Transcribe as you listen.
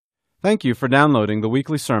Thank you for downloading the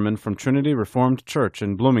weekly sermon from Trinity Reformed Church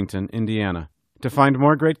in Bloomington, Indiana. To find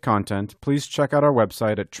more great content, please check out our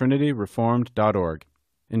website at trinityreformed.org.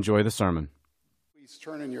 Enjoy the sermon. Please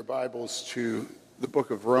turn in your Bibles to the book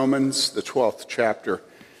of Romans, the 12th chapter.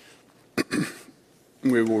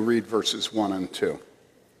 We will read verses 1 and 2.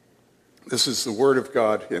 This is the word of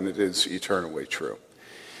God, and it is eternally true.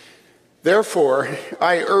 Therefore,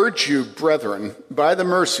 I urge you, brethren, by the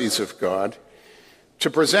mercies of God, to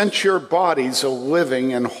present your bodies a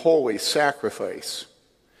living and holy sacrifice,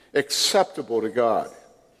 acceptable to God,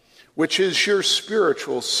 which is your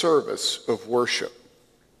spiritual service of worship.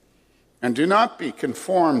 And do not be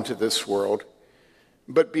conformed to this world,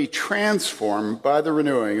 but be transformed by the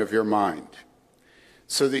renewing of your mind,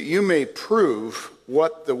 so that you may prove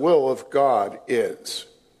what the will of God is,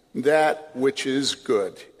 that which is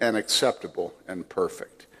good and acceptable and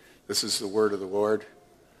perfect. This is the word of the Lord.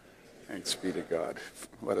 Thanks be to God.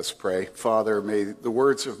 Let us pray. Father, may the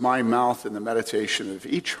words of my mouth and the meditation of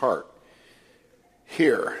each heart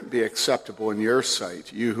here be acceptable in your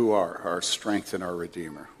sight, you who are our strength and our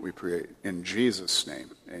Redeemer. We pray in Jesus'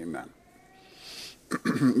 name, amen.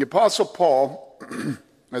 The Apostle Paul,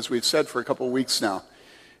 as we've said for a couple of weeks now,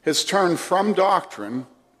 has turned from doctrine,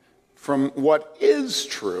 from what is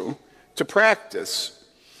true, to practice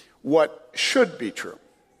what should be true.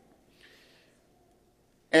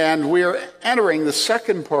 And we are entering the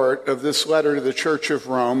second part of this letter to the Church of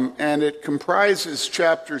Rome, and it comprises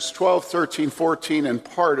chapters 12, 13, 14, and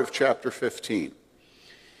part of chapter 15.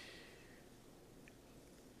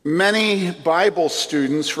 Many Bible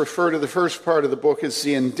students refer to the first part of the book as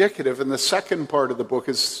the indicative, and the second part of the book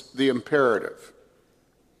as the imperative.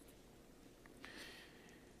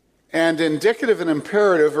 And indicative and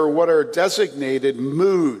imperative are what are designated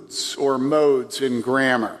moods or modes in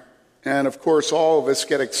grammar. And of course, all of us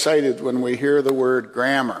get excited when we hear the word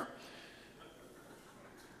grammar.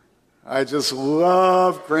 I just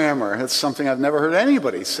love grammar. It's something I've never heard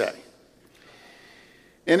anybody say.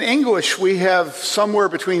 In English, we have somewhere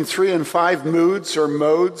between 3 and 5 moods or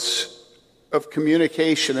modes of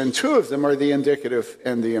communication, and 2 of them are the indicative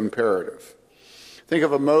and the imperative. Think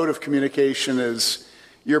of a mode of communication as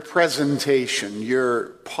your presentation,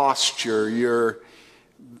 your posture,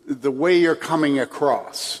 the way you're coming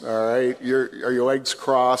across, all right? Are your legs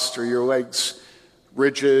crossed? Are your legs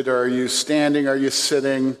rigid? Are you standing? Are you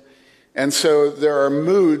sitting? And so there are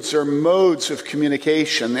moods or modes of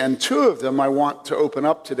communication, and 2 of them I want to open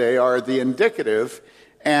up today are the indicative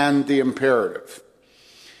and the imperative.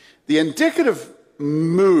 The indicative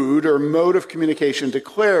mood or mode of communication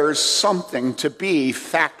declares something to be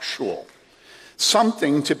factual,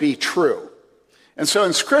 something to be true. And so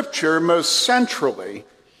in Scripture, most centrally,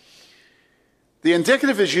 the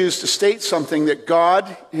indicative is used to state something that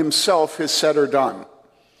God himself has said or done,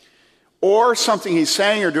 or something he's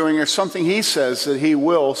saying or doing, or something he says that he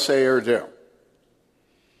will say or do.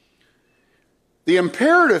 The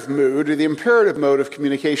imperative mood, or the imperative mode of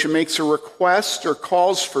communication, makes a request or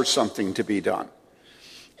calls for something to be done.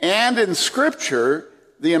 And in Scripture,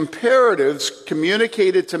 the imperatives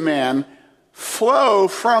communicated to man flow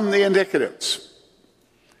from the indicatives.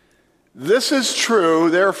 This is true,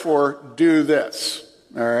 therefore do this.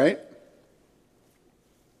 All right?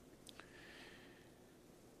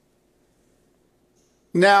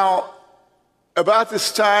 Now, about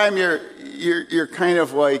this time, you're kind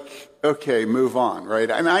of like, okay, move on,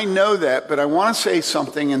 right? And I know that, but I want to say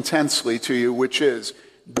something intensely to you, which is,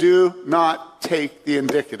 do not take the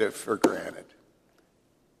indicative for granted.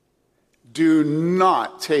 Do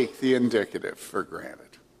not take the indicative for granted.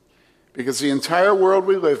 Because the entire world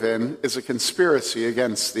we live in is a conspiracy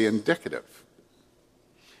against the indicative.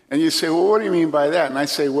 And you say, well, what do you mean by that? And I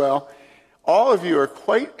say, well, all of you are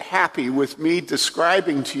quite happy with me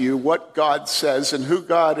describing to you what God says and who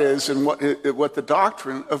God is and what the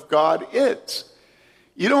doctrine of God is.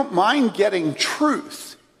 You don't mind getting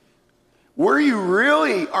truth. Where you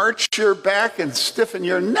really arch your back and stiffen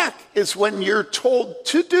your neck is when you're told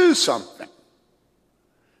to do something.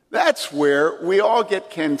 That's where we all get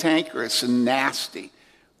cantankerous and nasty.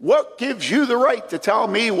 What gives you the right to tell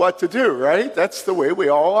me what to do, right? That's the way we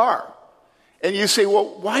all are. And you say,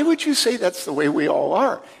 well, why would you say that's the way we all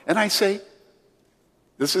are? And I say,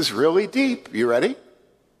 this is really deep. You ready?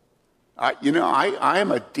 I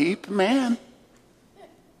am a deep man.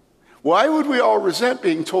 Why would we all resent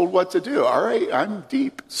being told what to do? All right, I'm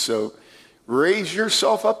deep. So raise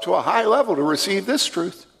yourself up to a high level to receive this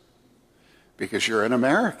truth. Because you're an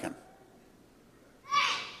American.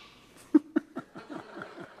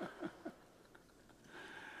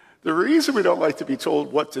 The reason we don't like to be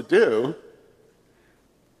told what to do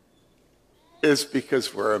is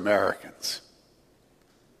because we're Americans.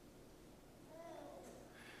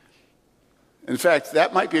 In fact,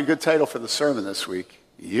 that might be a good title for the sermon this week.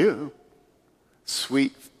 You,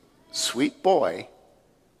 sweet, sweet boy,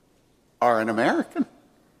 are an American.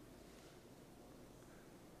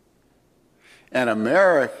 And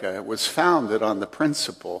America was founded on the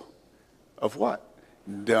principle of what?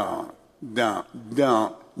 Don't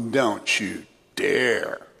you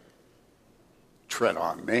dare tread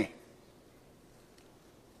on me.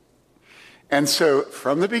 And so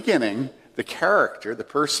from the beginning, the character, the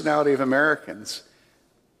personality of Americans,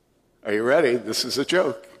 are you ready? This is a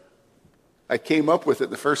joke. I came up with it in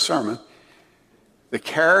the first sermon. The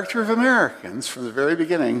character of Americans from the very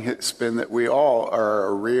beginning has been that we all are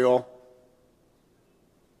a real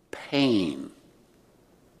pain.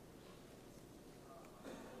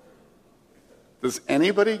 Does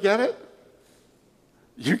anybody get it?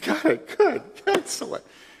 You got it. Good. Excellent.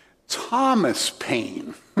 Thomas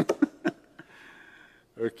Paine.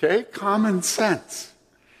 Okay? Common sense.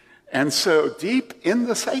 And so deep in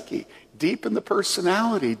the psyche, deep in the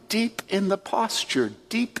personality, deep in the posture,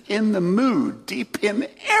 deep in the mood, deep in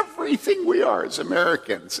everything we are as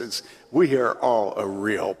Americans, is we are all a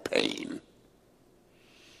real pain.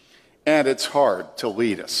 And it's hard to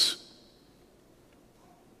lead us.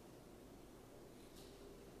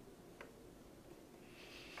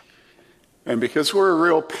 And because we're a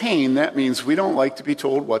real pain, that means we don't like to be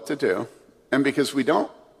told what to do. And because we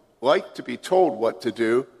don't like to be told what to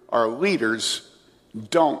do, our leaders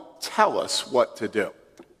don't tell us what to do.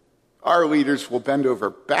 Our leaders will bend over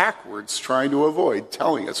backwards trying to avoid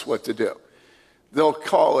telling us what to do. They'll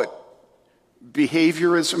call it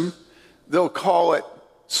behaviorism. They'll call it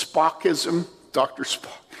Spockism, Dr. Spock.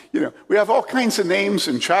 You know, we have all kinds of names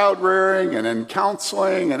in child rearing and in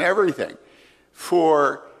counseling and everything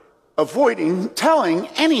for avoiding telling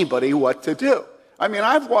anybody what to do. I mean,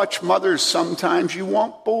 I've watched mothers sometimes, you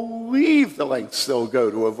won't believe the lengths they'll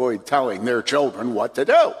go to avoid telling their children what to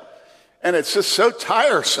do. And it's just so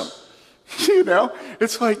tiresome. You know,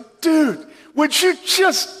 it's like, dude, would you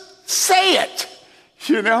just say it?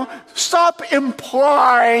 You know, stop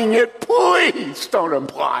implying it. Please don't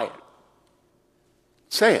imply it.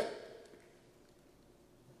 Say it.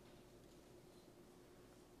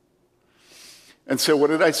 And so what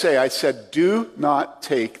did I say? I said, do not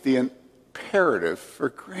take the imperative for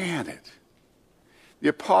granted. The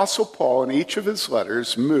Apostle Paul, in each of his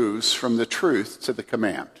letters, moves from the truth to the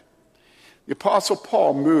command. The Apostle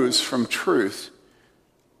Paul moves from truth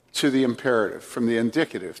to the imperative, from the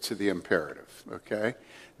indicative to the imperative, okay?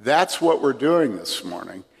 That's what we're doing this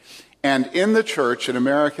morning. And in the church in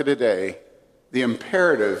America today, the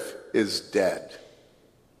imperative is dead.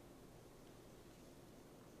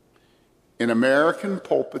 In American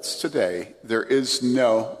pulpits today, there is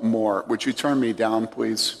no more, would you turn me down,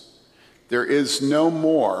 please? There is no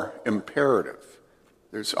more imperative.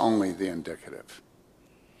 There's only the indicative.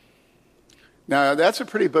 Now, that's a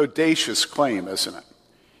pretty bodacious claim, isn't it?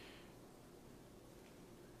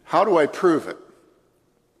 How do I prove it?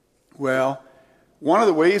 Well, one of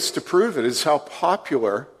the ways to prove it is how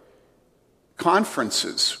popular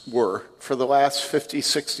conferences were for the last 50,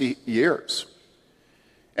 60 years.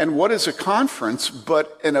 And what is a conference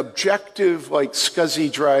but an objective, like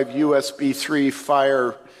SCSI drive, USB 3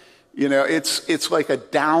 fire, you know, it's like a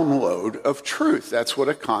download of truth. That's what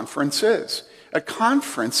a conference is. A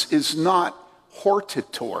conference is not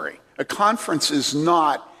hortatory. A conference is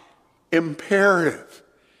not imperative.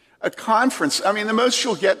 A conference, I mean, the most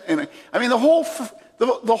you'll get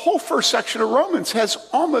the whole first section of Romans has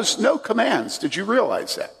almost no commands. Did you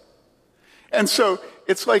realize that? And so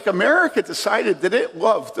it's like America decided that it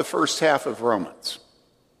loved the first half of Romans.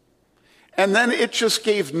 And then it just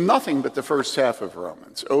gave nothing but the first half of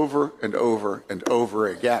Romans over and over and over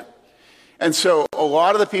again. And so a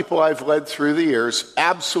lot of the people I've led through the years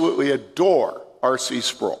absolutely adore R.C.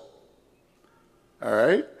 Sproul. All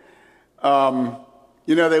right?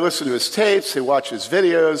 You know, they listen to his tapes, they watch his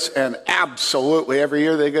videos, and absolutely every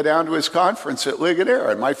year they go down to his conference at Ligonier.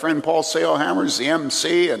 And my friend Paul Sailhammer's the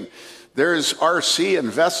MC, and there's R.C.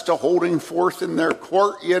 and Vesta holding forth in their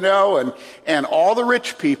court, you know, and all the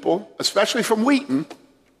rich people, especially from Wheaton,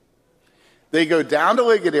 they go down to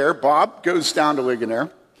Ligonier. Bob goes down to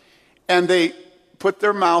Ligonier, and they put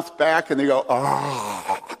their mouth back and they go,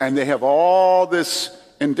 ah, and they have all this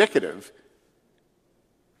indicative.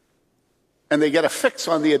 And they get a fix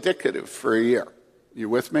on the indicative for a year. You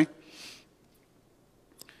with me?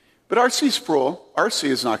 But R.C. Sproul, R.C.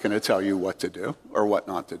 is not going to tell you what to do or what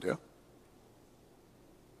not to do.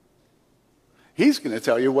 He's going to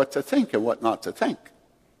tell you what to think and what not to think.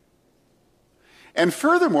 And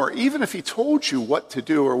furthermore, even if he told you what to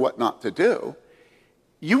do or what not to do,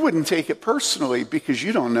 you wouldn't take it personally because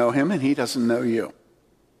you don't know him and he doesn't know you.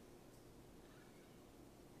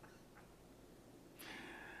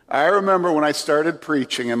 I remember when I started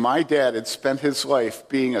preaching, and my dad had spent his life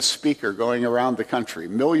being a speaker going around the country,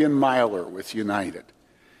 million-miler with United.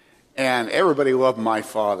 And everybody loved my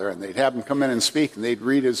father, and they'd have him come in and speak, and they'd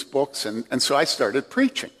read his books, and so I started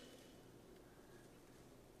preaching.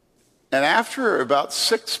 And after about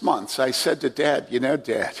 6 months, I said to Dad,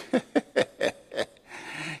 Dad,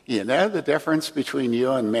 you know the difference between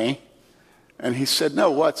you and me? And he said,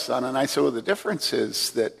 no, what, son? And I said, well, the difference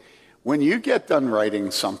is that when you get done writing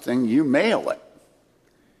something, you mail it.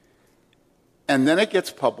 And then it gets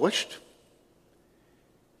published.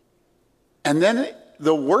 And then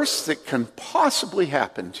the worst that can possibly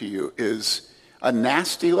happen to you is a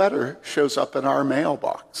nasty letter shows up in our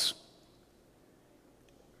mailbox.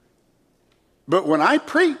 But when I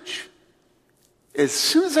preach, as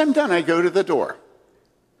soon as I'm done, I go to the door.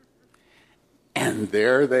 And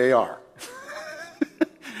there they are.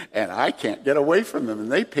 And I can't get away from them,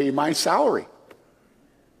 and they pay my salary.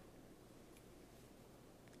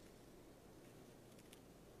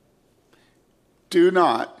 Do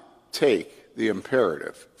not take the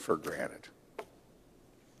imperative for granted.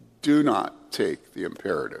 Do not take the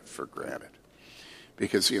imperative for granted,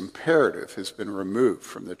 because the imperative has been removed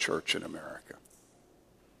from the church in America.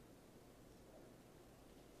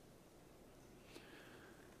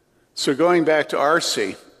 So going back to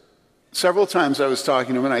R.C., several times I was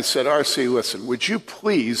talking to him and I said, R.C., listen, would you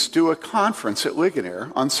please do a conference at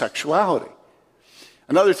Ligonier on sexuality?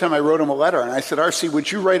 Another time I wrote him a letter and I said, R.C.,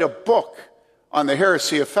 would you write a book on the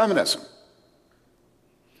heresy of feminism?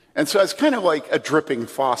 And so I was kind of like a dripping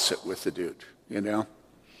faucet with the dude,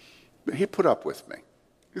 But he put up with me.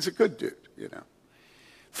 He's a good dude,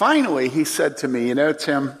 Finally, he said to me,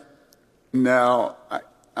 Tim, no,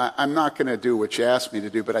 I'm not going to do what you asked me to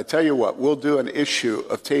do, but I tell you what, we'll do an issue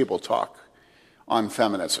of Table Talk on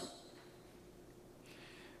feminism.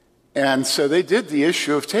 And so they did the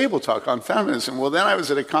issue of Table Talk on feminism. Well, then I was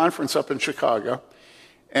at a conference up in Chicago,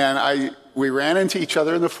 and we ran into each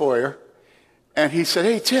other in the foyer, and he said,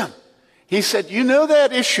 hey, Tim, he said, you know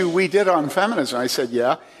that issue we did on feminism? I said,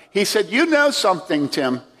 yeah. He said, you know something,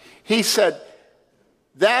 Tim? He said,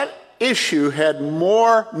 that issue had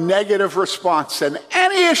more negative response than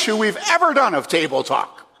any issue we've ever done of Table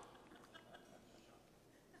Talk.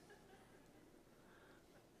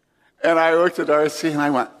 And I looked at R.C. and I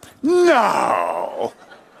went, no.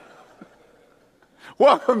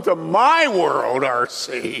 Welcome to my world,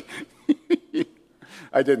 R.C.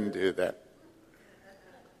 I didn't do that.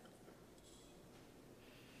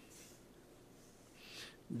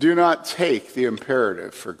 Do not take the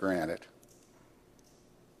imperative for granted.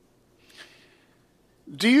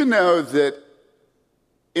 Do you know that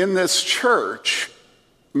in this church,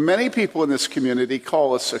 many people in this community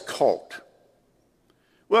call us a cult?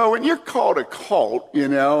 Well, when you're called a cult,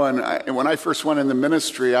 and when I first went in the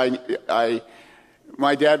ministry,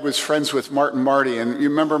 my dad was friends with Martin Marty, and you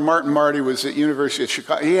remember Martin Marty was at University of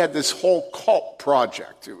Chicago. He had this whole cult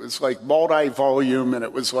project. It was like multi-volume, and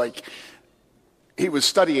it was like he was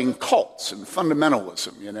studying cults and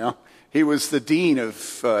fundamentalism, He was the dean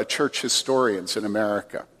of church historians in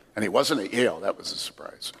America. And he wasn't at Yale. That was a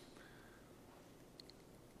surprise.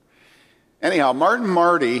 Anyhow, Martin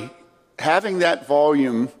Marty, having that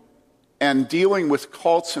volume and dealing with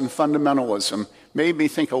cults and fundamentalism made me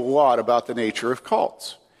think a lot about the nature of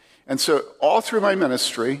cults. And so all through my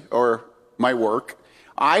ministry or my work,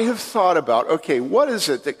 I have thought about, okay, what is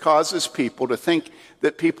it that causes people to think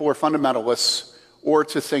that people are fundamentalists or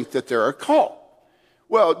to think that they're a cult?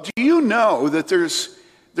 Well, do you know that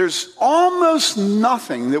there's almost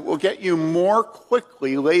nothing that will get you more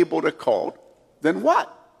quickly labeled a cult than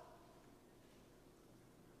what?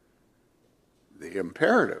 The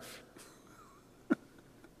imperative.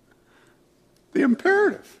 The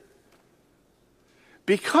imperative.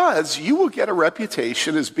 Because you will get a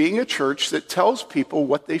reputation as being a church that tells people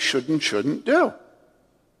what they should and shouldn't do.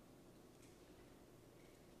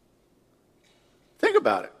 Think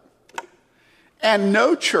about it. And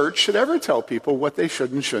no church should ever tell people what they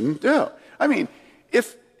should and shouldn't do. I mean,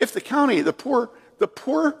 if the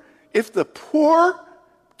poor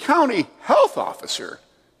county health officer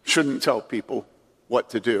shouldn't tell people what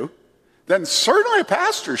to do, then certainly a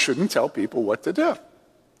pastor shouldn't tell people what to do.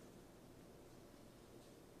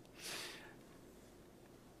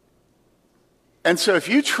 And so if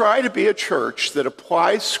you try to be a church that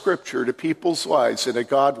applies Scripture to people's lives in a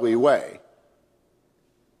godly way,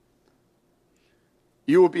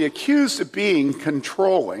 you will be accused of being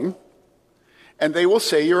controlling and they will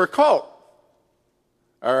say you're a cult.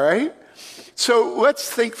 All right? So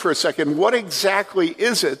let's think for a second, what exactly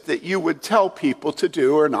is it that you would tell people to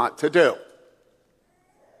do or not to do?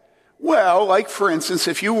 Well, like for instance,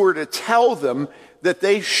 if you were to tell them that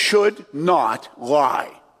they should not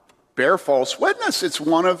lie, bear false witness, it's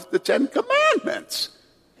one of the 10 Commandments.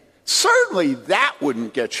 Certainly that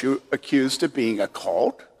wouldn't get you accused of being a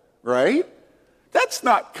cult, right? That's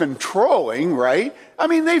not controlling, right? I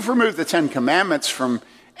mean, they've removed the 10 Commandments from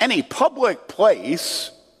any public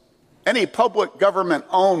place, any public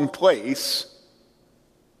government-owned place,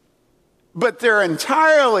 but they're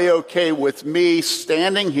entirely okay with me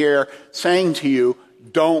standing here saying to you,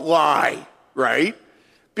 don't lie, right?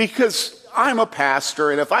 Because I'm a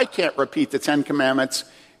pastor, and if I can't repeat the 10 Commandments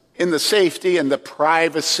in the safety and the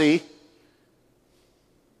privacy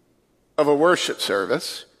of a worship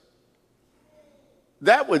service,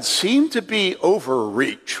 that would seem to be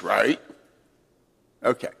overreach, right?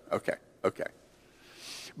 Okay.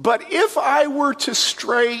 But if I were to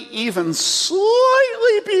stray even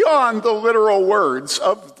slightly beyond the literal words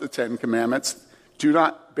of the 10 Commandments, do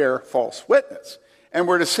not bear false witness, and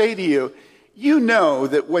were to say to you, you know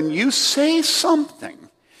that when you say something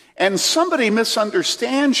and somebody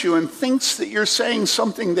misunderstands you and thinks that you're saying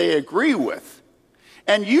something they agree with,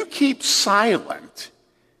 and you keep silent,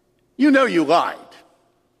 you know you lied.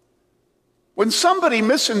 When somebody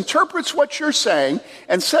misinterprets what you're saying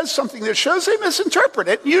and says something that shows they misinterpret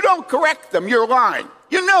it, you don't correct them, you're lying.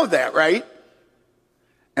 You know that, right?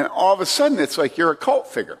 And all of a sudden, it's like you're a cult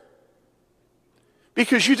figure.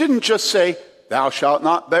 Because you didn't just say, thou shalt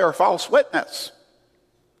not bear false witness.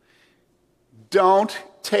 Don't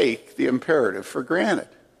take the imperative for granted.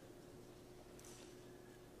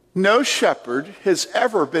 No shepherd has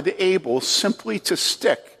ever been able simply to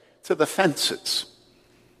stick to the fences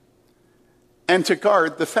and to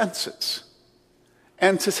guard the fences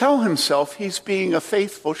and to tell himself he's being a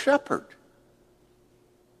faithful shepherd.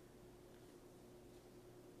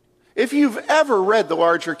 If you've ever read the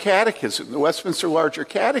Larger Catechism, the Westminster Larger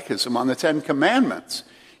Catechism on the 10 Commandments,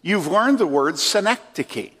 you've learned the word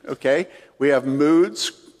synecdoche, okay? We have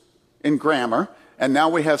moods in grammar, and now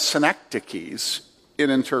we have synecdoches in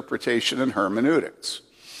interpretation and hermeneutics.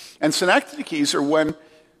 And synecdoches are when,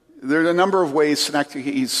 there are a number of ways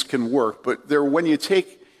synecdoches can work, but they're when you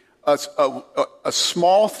take a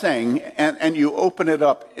small thing and you open it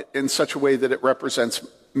up in such a way that it represents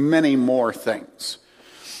many more things.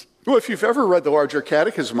 Well, if you've ever read the Larger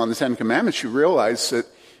Catechism on the 10 Commandments, you realize that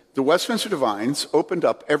the Westminster Divines opened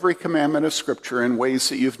up every commandment of Scripture in ways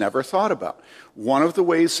that you've never thought about. One of the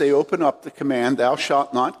ways they open up the command, thou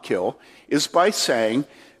shalt not kill, is by saying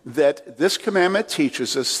that this commandment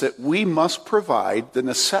teaches us that we must provide the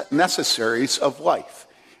necessaries of life,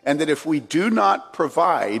 and that if we do not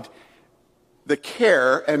provide the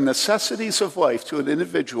care and necessities of life to an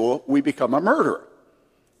individual, we become a murderer.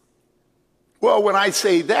 Well, when I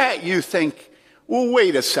say that, you think, well,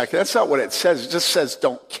 wait a second, that's not what it says. It just says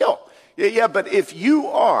don't kill. Yeah, but if you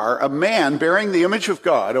are a man bearing the image of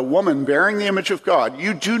God, a woman bearing the image of God,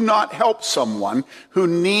 you do not help someone who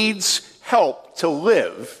needs help to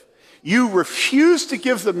live. You refuse to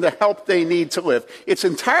give them the help they need to live. It's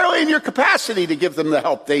entirely in your capacity to give them the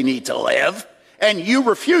help they need to live, and you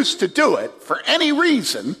refuse to do it for any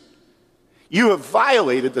reason. You have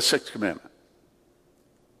violated the sixth commandment.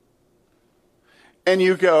 And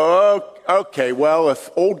you go, oh, okay, well,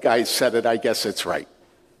 if old guys said it, I guess it's right.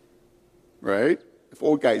 Right? If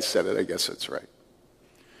old guys said it, I guess it's right.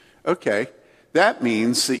 Okay, that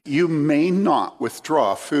means that you may not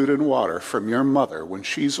withdraw food and water from your mother when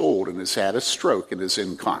she's old and has had a stroke and is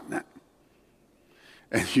incontinent.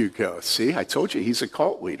 And you go, see, I told you he's a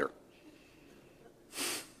cult leader.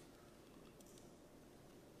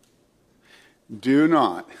 Do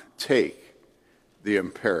not take the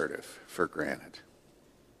imperative for granted.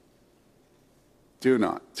 Do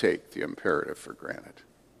not take the imperative for granted.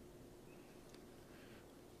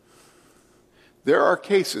 There are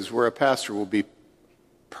cases where a pastor will be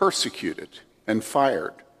persecuted and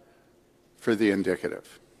fired for the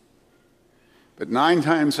indicative. But 9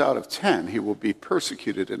 times out of 10, he will be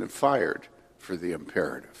persecuted and fired for the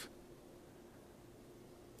imperative.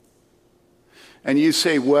 And you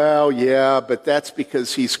say, well, yeah, but that's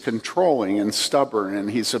because he's controlling and stubborn and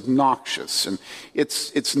he's obnoxious. And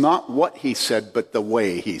it's not what he said, but the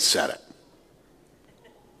way he said it.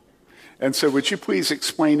 And so would you please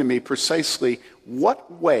explain to me precisely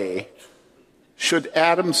what way should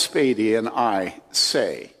Adam Spady and I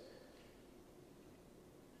say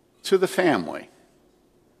to the family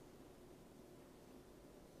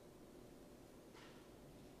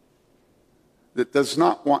that does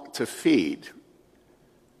not want to feed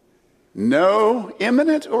No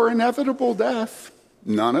imminent or inevitable death.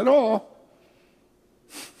 None at all.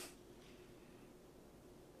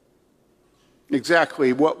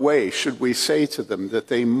 Exactly what way should we say to them that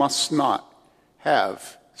they must not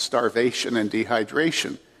have starvation and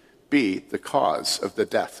dehydration be the cause of the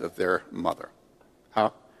death of their mother?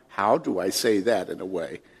 How do I say that in a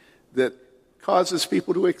way that causes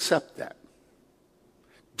people to accept that?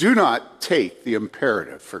 Do not take the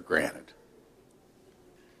imperative for granted.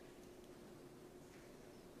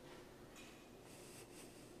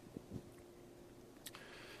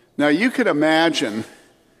 Now, you could imagine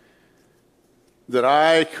that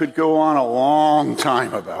I could go on a long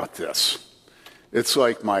time about this. It's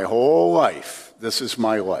like my whole life. This is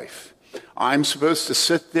my life. I'm supposed to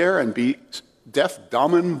sit there and be deaf,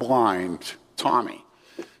 dumb, and blind Tommy.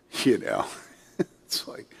 You know, it's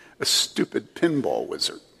like a stupid pinball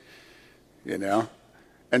wizard, you know,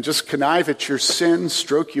 and just connive at your sin,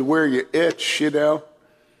 stroke you where you itch, you know.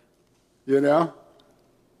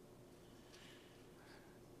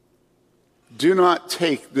 Do not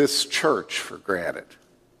take this church for granted.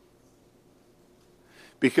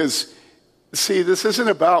 Because, see, this isn't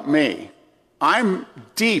about me. I'm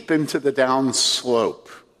deep into the down slope.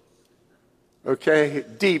 Okay?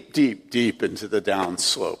 Deep, deep, deep into the down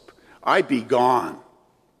slope. I be gone.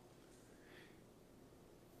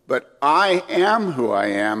 But I am who I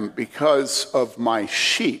am because of my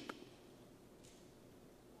sheep.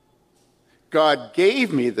 God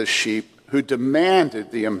gave me the sheep who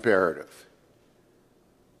demanded the imperative.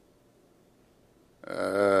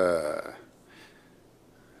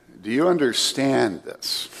 Do you understand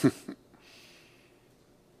this?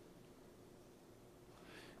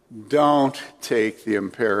 Don't take the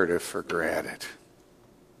imperative for granted.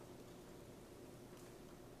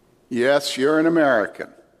 Yes, you're an American.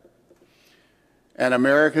 And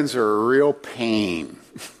Americans are a real pain.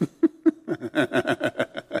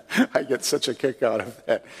 I get such a kick out of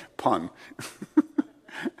that pun.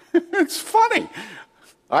 It's funny.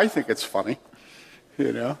 I think it's funny.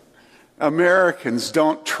 You know, Americans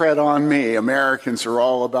don't tread on me. Americans are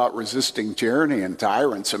all about resisting tyranny and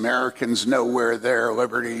tyrants. Americans know where their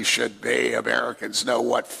liberty should be. Americans know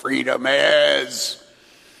what freedom is.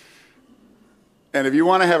 And if you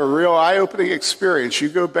want to have a real eye-opening experience, you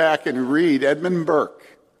go back and read Edmund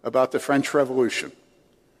Burke about the French Revolution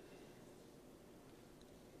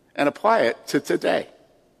and apply it to today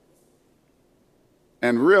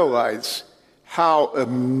and realize how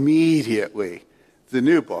immediately the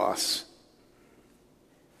new boss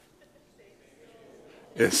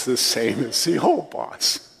is the same as the old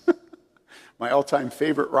boss. My all-time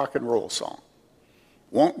favorite rock and roll song.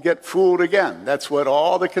 Won't get fooled again. That's what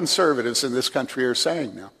all the conservatives in this country are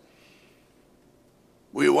saying now.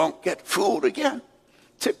 We won't get fooled again.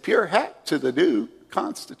 Tip your hat to the new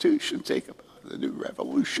Constitution. Take about the new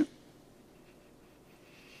revolution.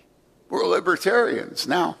 We're libertarians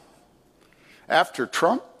now. After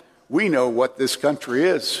Trump, we know what this country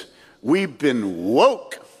is. We've been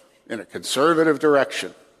woke in a conservative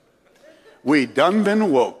direction. We done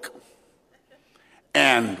been woke.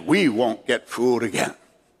 And we won't get fooled again.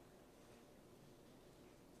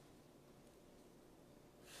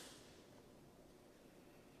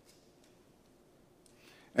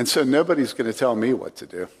 And so nobody's going to tell me what to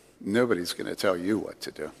do. Nobody's going to tell you what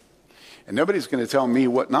to do. And nobody's going to tell me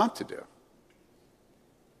what not to do.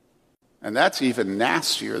 And that's even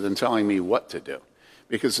nastier than telling me what to do.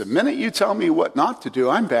 Because the minute you tell me what not to do,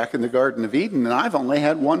 I'm back in the Garden of Eden, and I've only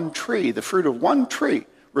had one tree. The fruit of one tree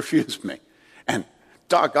refused me. And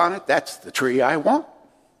doggone it, that's the tree I want.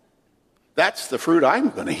 That's the fruit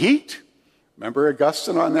I'm going to eat. Remember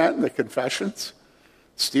Augustine on that in the Confessions?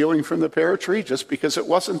 Stealing from the pear tree just because it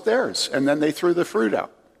wasn't theirs, and then they threw the fruit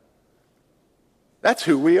out. That's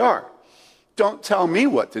who we are. Don't tell me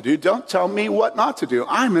what to do. Don't tell me what not to do.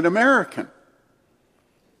 I'm an American.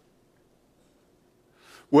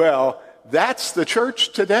 Well, that's the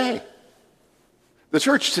church today. The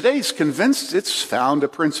church today is convinced it's found a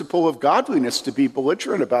principle of godliness to be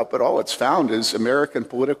belligerent about, but all it's found is American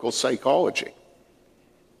political psychology.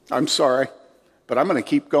 I'm sorry, but I'm going to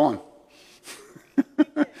keep going.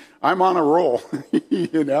 I'm on a roll,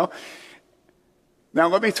 you know. Now,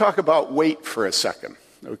 let me talk about weight for a second,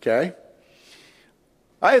 okay?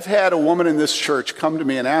 I've had a woman in this church come to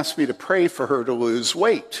me and ask me to pray for her to lose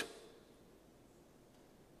weight.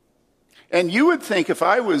 And you would think if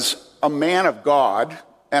I was a man of God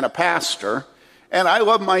and a pastor, and I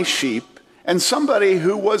love my sheep, and somebody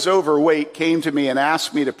who was overweight came to me and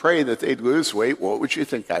asked me to pray that they'd lose weight, what would you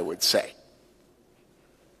think I would say?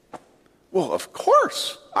 Well, of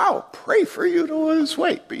course, I'll pray for you to lose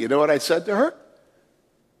weight. But you know what I said to her?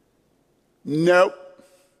 Nope,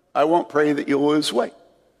 I won't pray that you'll lose weight.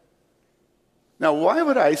 Now, why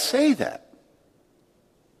would I say that?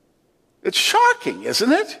 It's shocking,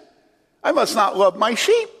 isn't it? I must not love my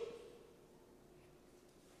sheep.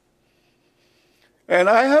 And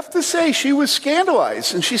I have to say, she was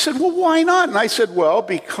scandalized. And she said, well, why not? And I said, well,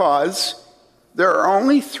 because there are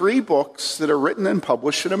only 3 books that are written and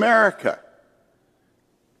published in America.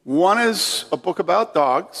 One is a book about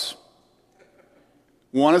dogs.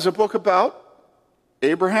 One is a book about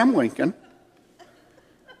Abraham Lincoln.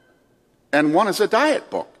 And one is a diet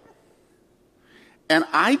book. And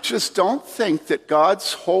I just don't think that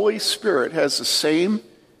God's Holy Spirit has the same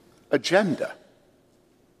agenda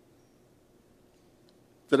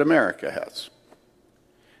that America has.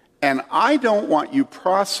 And I don't want you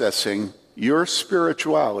processing your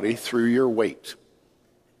spirituality through your weight.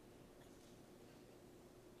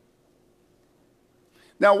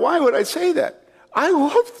 Now, why would I say that? I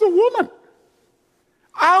love the woman.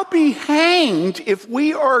 I'll be hanged if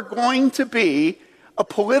we are going to be a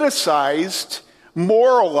politicized,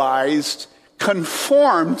 moralized,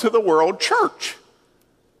 conformed to the world church.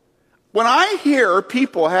 When I hear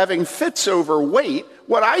people having fits over weight,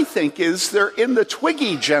 what I think is they're in the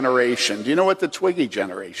Twiggy generation. Do you know what the Twiggy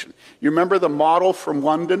generation? You remember the model from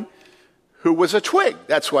London who was a twig?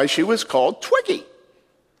 That's why she was called Twiggy.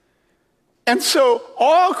 And so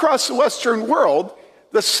all across the Western world,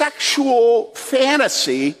 the sexual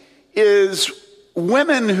fantasy is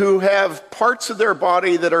women who have parts of their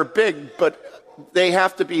body that are big, but they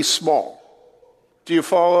have to be small. Do you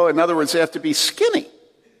follow? In other words, they have to be skinny.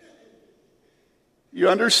 You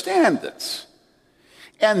understand this?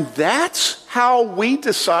 And that's how we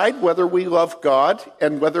decide whether we love God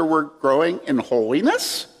and whether we're growing in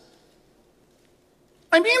holiness?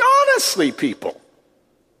 I mean, honestly, people.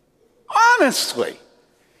 Honestly.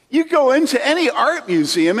 You go into any art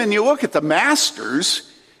museum and you look at the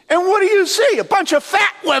masters, and what do you see? A bunch of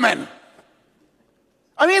fat women.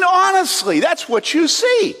 I mean, honestly, that's what you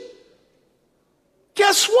see.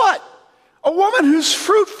 Guess what? A woman who's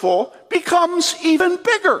fruitful becomes even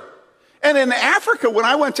bigger. And in Africa, when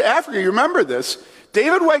I went to Africa, you remember this,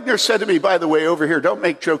 David Wagner said to me, by the way, over here, don't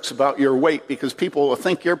make jokes about your weight because people will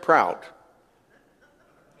think you're proud.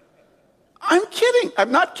 I'm kidding.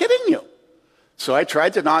 I'm not kidding you. So I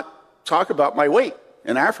tried to not talk about my weight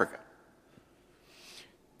in Africa.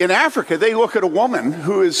 In Africa, they look at a woman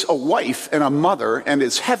who is a wife and a mother and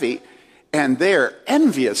is heavy, and they're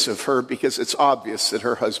envious of her because it's obvious that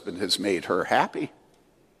her husband has made her happy.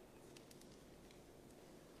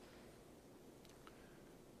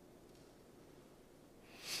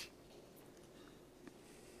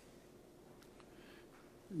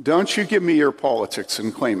 Don't you give me your politics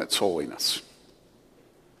and claim it's holiness.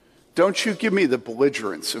 Don't you give me the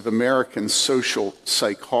belligerence of American social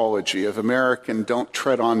psychology, of American don't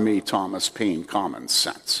tread on me, Thomas Paine, common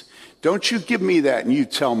sense. Don't you give me that and you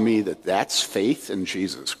tell me that that's faith in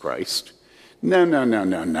Jesus Christ. No, no, no,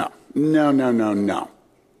 no, no. No, no, no, no.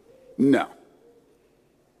 No.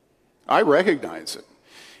 I recognize it.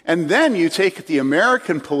 And then you take the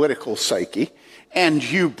American political psyche and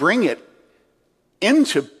you bring it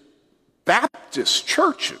into Baptist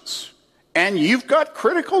churches, and you've got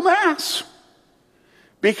critical mass.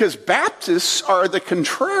 Because Baptists are the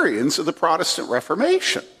contrarians of the Protestant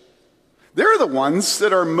Reformation. They're the ones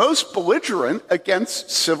that are most belligerent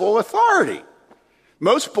against civil authority,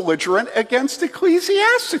 most belligerent against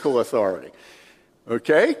ecclesiastical authority.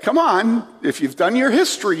 Okay, come on. If you've done your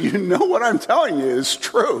history, you know what I'm telling you is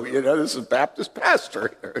true. You know, this is a Baptist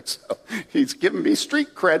pastor here, so he's giving me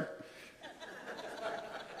street cred.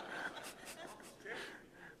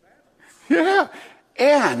 Yeah,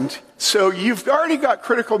 and so you've already got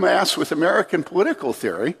critical mass with American political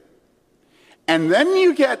theory, and then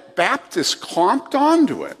you get Baptists clomped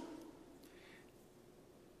onto it,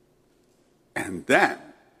 and then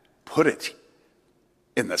put it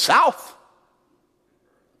in the South.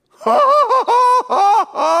 Oh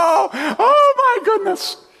my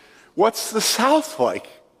goodness. What's the South like?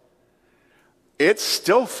 It's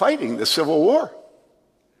still fighting the Civil War.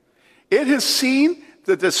 It has seen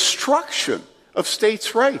the destruction of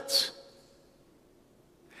states' rights.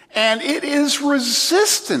 And it is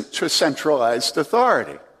resistant to centralized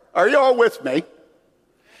authority. Are you all with me?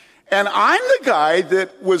 And I'm the guy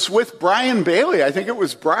that was with Brian Bailey, I think it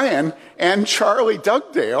was Brian, and Charlie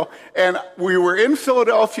Dugdale, and we were in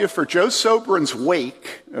Philadelphia for Joe Soberin's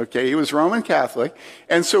wake. Okay, he was Roman Catholic,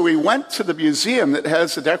 and so we went to the museum that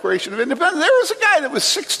has the Declaration of Independence. There was a guy that was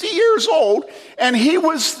 60 years old, and he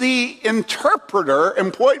was the interpreter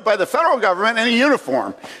employed by the federal government in a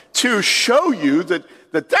uniform to show you that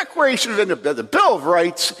the Declaration of Independence, the Bill of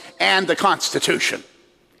Rights, and the Constitution.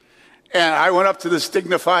 And I went up to this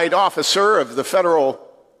dignified officer of the federal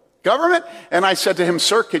government, and I said to him,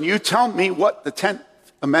 "Sir, can you tell me what the 10th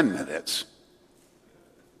Amendment is?"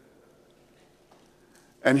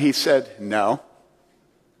 And he said, No.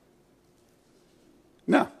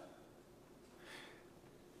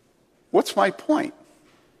 What's my point?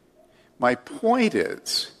 My point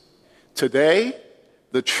is, today,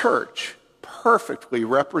 the church perfectly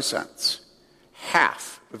represents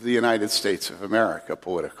half of the United States of America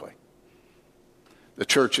politically. The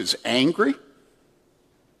church is angry.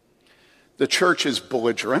 The church is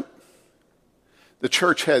belligerent. The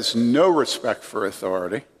church has no respect for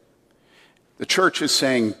authority. The church is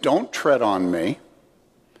saying, "Don't tread on me."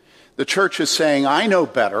 The church is saying, "I know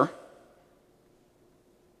better."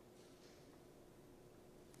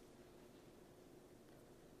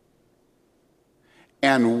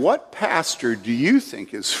 And what pastor do you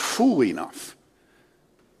think is fool enough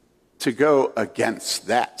to go against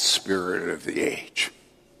that spirit of the age?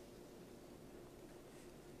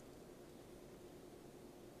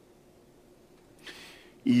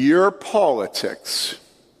 Your politics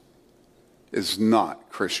is not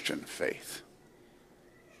Christian faith.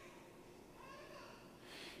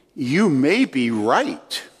 You may be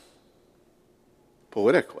right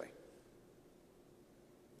politically,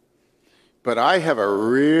 but I have a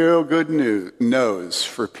real good nose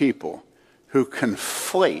for people who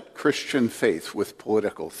conflate Christian faith with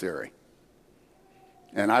political theory.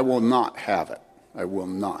 And I will not have it. I will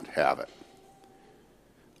not have it.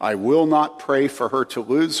 I will not pray for her to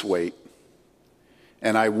lose weight,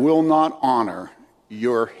 and I will not honor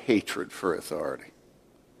your hatred for authority.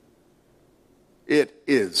 It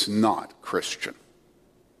is not Christian.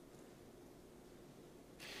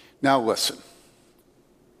 Now listen.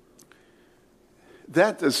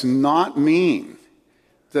 That does not mean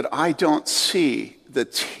that I don't see the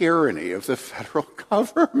tyranny of the federal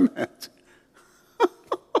government.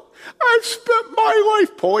 I've spent my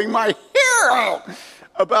life pulling my hair out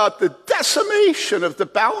about the decimation of the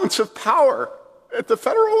balance of power at the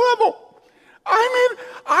federal level. I mean,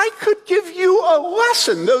 I could give you a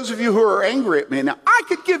lesson. Those of you who are angry at me now, I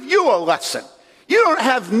could give you a lesson. You don't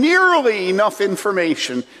have nearly enough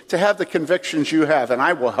information to have the convictions you have, and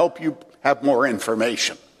I will help you have more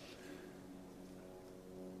information.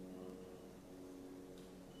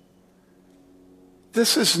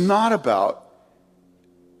 This is not about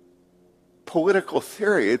political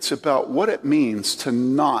theory. It's about what it means to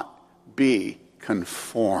not be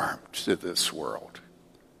conformed to this world.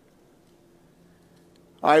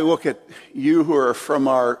 I look at you who are from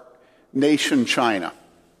our nation, China,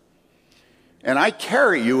 and I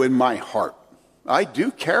carry you in my heart. I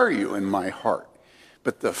do carry you in my heart.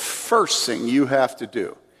 But the first thing you have to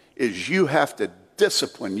do is you have to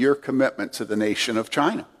discipline your commitment to the nation of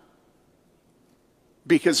China.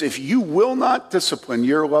 Because if you will not discipline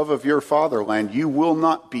your love of your fatherland, you will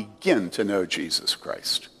not begin to know Jesus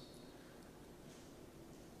Christ.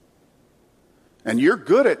 And you're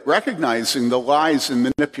good at recognizing the lies and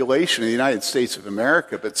manipulation of the United States of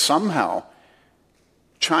America, but somehow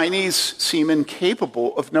Chinese seem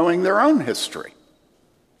incapable of knowing their own history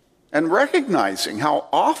and recognizing how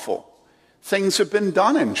awful things have been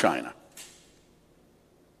done in China.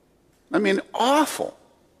 I mean, awful.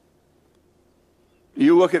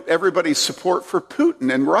 You look at everybody's support for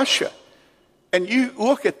Putin in Russia, and you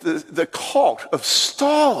look at the cult of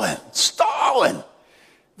Stalin,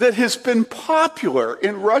 that has been popular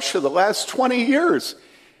in Russia the last 20 years.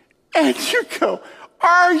 And you go,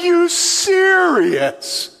 are you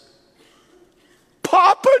serious?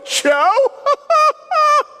 Papa Joe?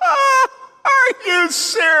 Are you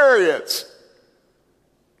serious?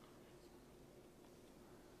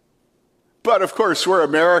 But of course, we're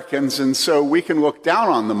Americans, and so we can look down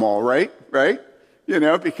on them all, right? You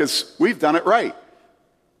know, because we've done it right.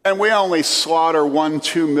 And we only slaughter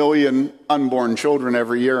 1-2 million unborn children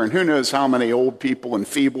every year, and who knows how many old people and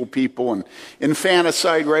feeble people, and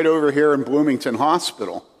infanticide right over here in Bloomington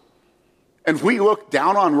Hospital. And we look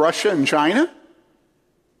down on Russia and China?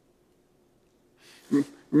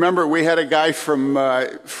 Remember, we had a guy from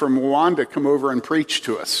Rwanda come over and preach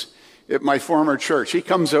to us at my former church. He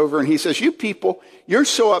comes over and he says, "You people, you're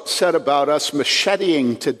so upset about us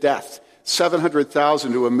macheteing to death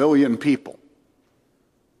 700,000 to 1 million people.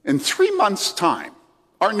 In 3 months' time,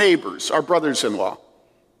 our neighbors, our brothers-in-law."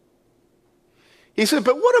 He said,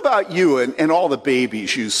 "But what about you and all the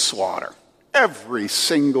babies you slaughter every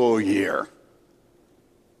single year?"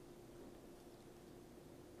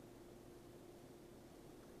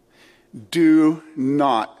 Do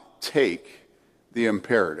not take the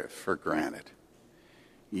imperative for granted.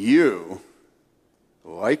 you,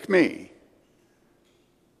 like me,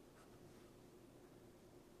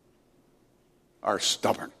 are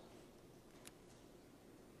stubborn.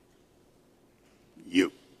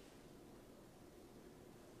 You.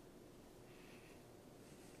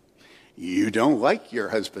 You don't like your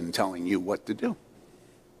husband telling you what to do.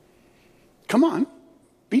 Come on,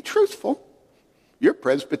 be truthful. You're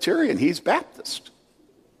Presbyterian, he's Baptist.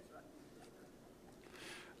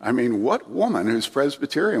 I mean, what woman who's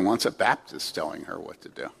Presbyterian wants a Baptist telling her what to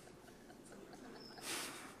do?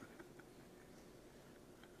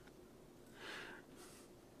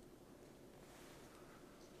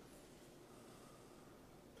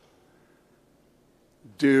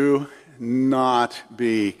 Do not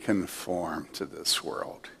be conformed to this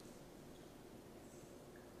world.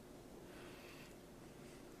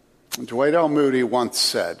 Dwight L. Moody once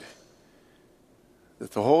said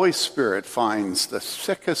that the Holy Spirit finds the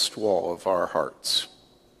thickest wall of our hearts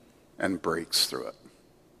and breaks through it.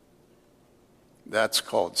 That's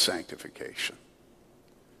called sanctification.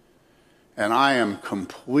 And I am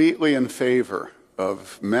completely in favor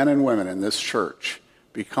of men and women in this church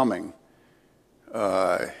becoming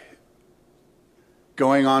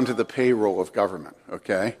going onto the payroll of government,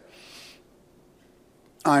 okay?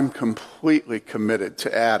 I'm completely committed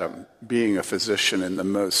to Adam being a physician in the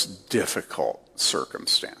most difficult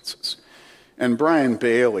circumstances, and Brian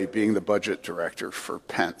Bailey being the budget director for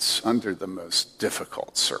Pence under the most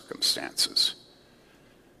difficult circumstances,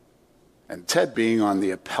 and Ted being on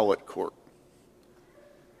the appellate court.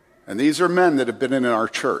 And these are men that have been in our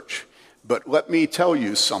church. But let me tell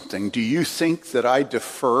you something. Do you think that I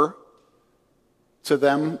defer to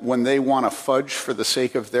them when they want to fudge for the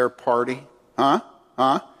sake of their party? Huh?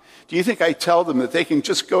 Do you think I tell them that they can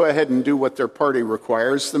just go ahead and do what their party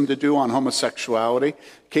requires them to do on homosexuality?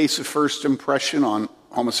 Case of first impression on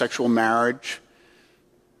homosexual marriage?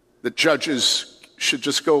 That judges should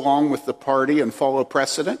just go along with the party and follow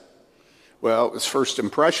precedent? Well, it was first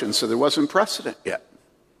impression, so there wasn't precedent yet.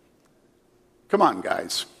 Come on,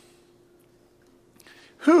 guys.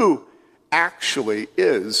 Who actually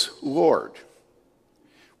is Lord?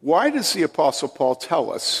 Why does the Apostle Paul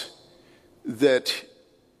tell us that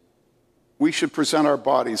we should present our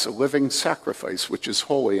bodies a living sacrifice which is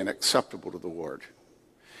holy and acceptable to the Lord?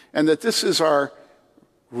 And that this is our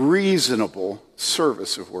reasonable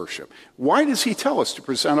service of worship. Why does he tell us to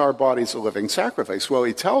present our bodies a living sacrifice? Well,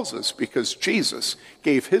 he tells us because Jesus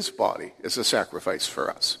gave his body as a sacrifice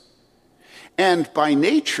for us. And by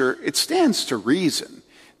nature, it stands to reason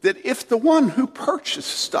that if the one who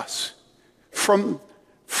purchased us from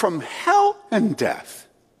hell and death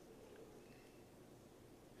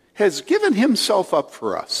has given himself up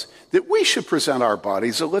for us, that we should present our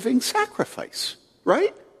bodies a living sacrifice,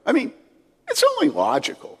 right? I mean, it's only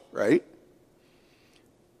logical, right?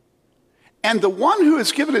 And the one who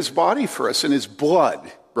has given his body for us and his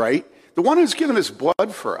blood, right? The one who's given his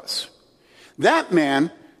blood for us, that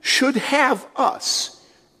man should have us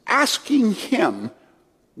asking him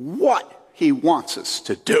what he wants us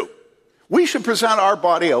to do. We should present our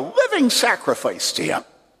body a living sacrifice to him.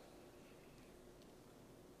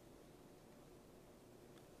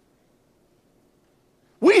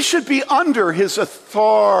 We should be under his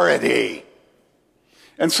authority.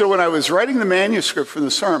 And so when I was writing the manuscript for the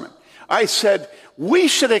sermon, I said, we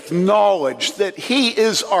should acknowledge that he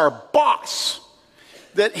is our boss,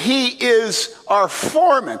 that he is our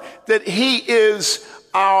foreman, that he is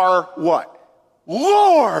our what?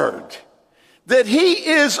 Lord, that he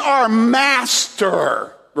is our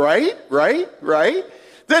master, right?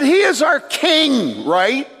 That he is our king,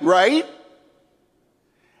 right?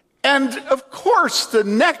 And of course, the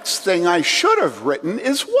next thing I should have written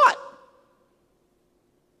is what?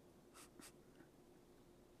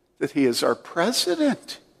 That he is our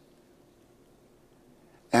president.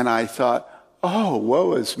 And I thought, oh,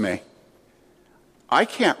 woe is me. I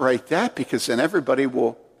can't write that because then everybody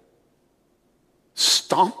will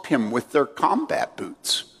stomp him with their combat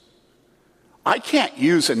boots. I can't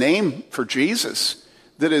use a name for Jesus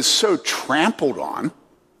that is so trampled on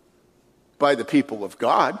by the people of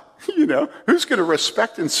God. You know, who's going to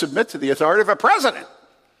respect and submit to the authority of a president?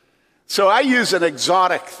 So I use an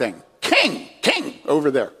exotic thing. King,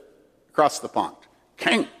 over there, across the pond.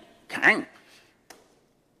 King.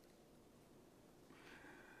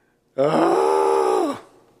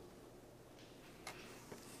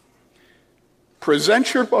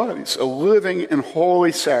 Present your bodies a living and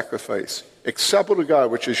holy sacrifice, acceptable to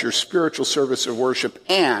God, which is your spiritual service of worship.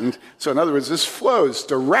 And, so in other words, this flows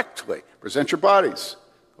directly. Present your bodies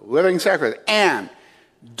a living sacrifice. And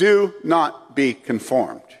do not be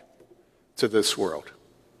conformed to this world.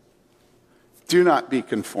 Do not be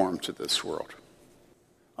conformed to this world.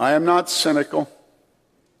 I am not cynical,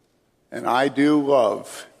 and I do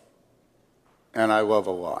love, and I love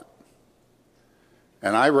a lot.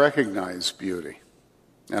 And I recognize beauty.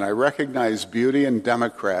 And I recognize beauty in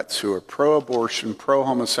Democrats who are pro-abortion,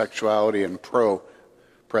 pro-homosexuality, and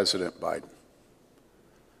pro-President Biden.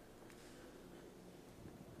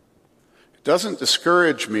 It doesn't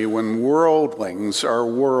discourage me when worldlings are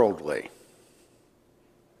worldly.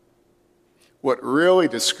 What really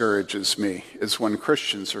discourages me is when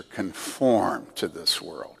Christians are conformed to this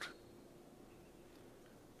world.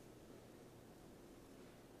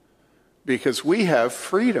 Because we have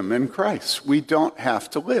freedom in Christ. We don't have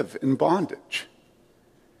to live in bondage.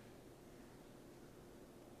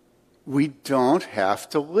 We don't have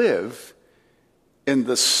to live in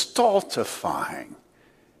the stultifying,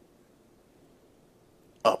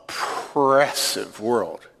 oppressive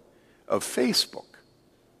world of Facebook,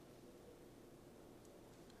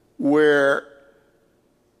 where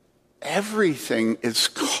everything is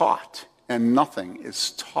caught and nothing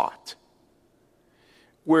is taught,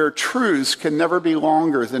 where truths can never be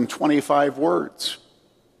longer than 25 words.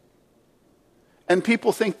 And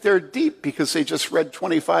people think they're deep because they just read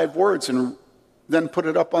 25 words and then put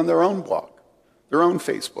it up on their own blog, their own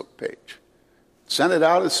Facebook page, send it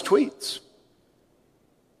out as tweets.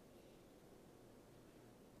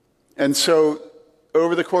 And so,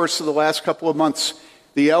 over the course of the last couple of months,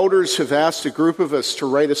 the elders have asked a group of us to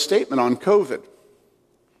write a statement on COVID.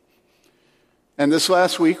 And this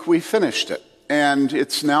last week, we finished it. And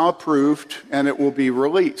it's now approved, and it will be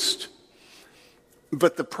released.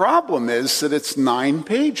 But the problem is that it's 9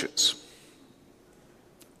 pages.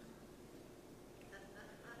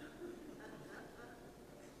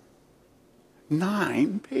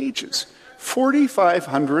 Nine pages,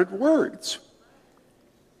 4,500 words.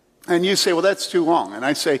 And you say, well, that's too long. And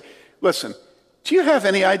I say, listen, do you have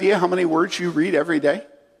any idea how many words you read every day?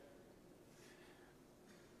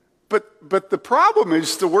 But the problem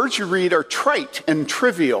is the words you read are trite and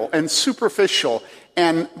trivial and superficial,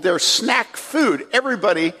 and they're snack food.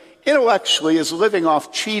 Everybody intellectually is living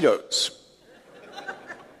off Cheetos.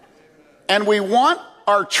 And we want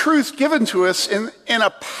our truth given to us in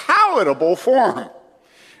a palatable form.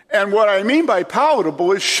 And what I mean by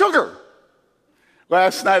palatable is sugar.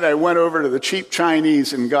 Last night I went over to the cheap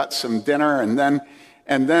Chinese and got some dinner, and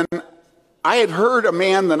then I had heard a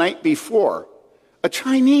man the night before, a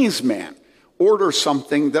Chinese man, order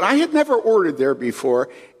something that I had never ordered there before.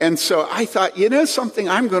 And so I thought, you know something,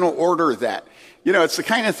 I'm going to order that. You know, it's the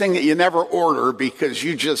kind of thing that you never order because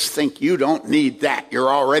you just think you don't need that. You're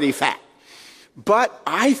already fat. But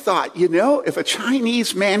I thought, you know, if a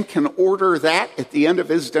Chinese man can order that at the end of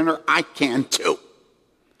his dinner, I can too.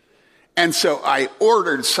 And so I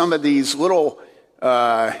ordered some of these little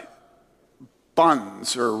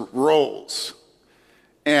buns or rolls.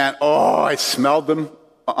 And, I smelled them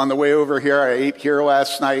on the way over here. I ate here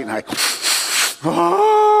last night, and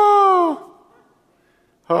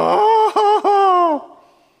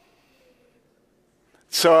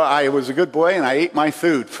So I was a good boy, and I ate my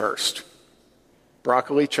food first.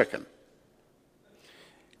 Broccoli chicken.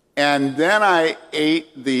 And then I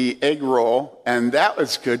ate the egg roll, and that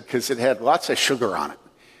was good because it had lots of sugar on it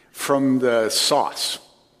from the sauce.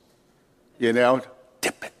 You know,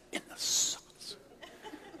 dip it in the sauce.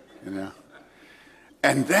 You know.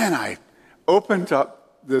 And then I opened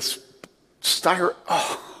up this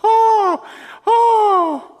styrofoam.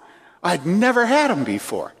 I'd never had them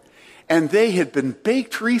before. And they had been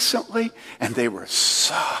baked recently, and they were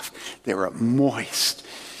soft, they were moist,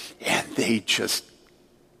 and they just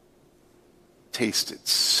tasted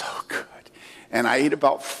so good. And I ate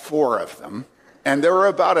about 4 of them, and there were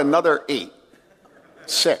about another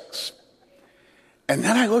 6. And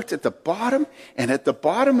then I looked at the bottom, and at the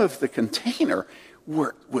bottom of the container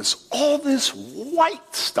was all this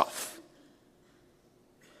white stuff.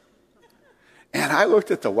 And I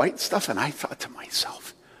looked at the white stuff, and I thought to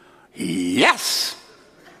myself, yes!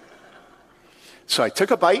 So I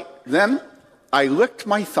took a bite, then I licked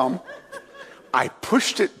my thumb, I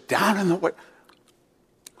pushed it down in the white.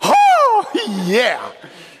 Oh, yeah!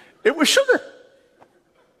 It was sugar.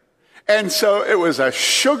 And so it was a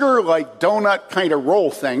sugar-like donut kind of roll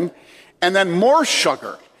thing, and then more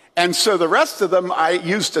sugar. And so the rest of them, I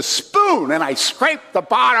used a spoon, and I scraped the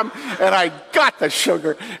bottom, and I got the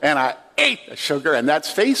sugar, and I ate the sugar, and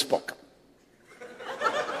that's Facebook.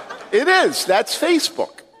 It is. That's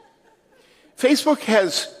Facebook. Facebook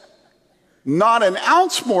has not an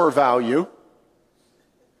ounce more value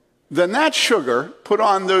than that sugar put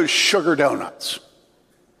on those sugar donuts.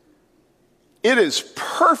 It is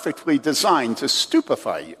perfectly designed to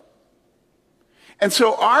stupefy you. And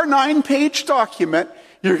so our 9-page document,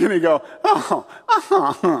 you're going to go,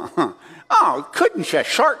 couldn't you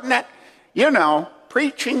shorten it? You know,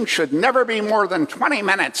 preaching should never be more than 20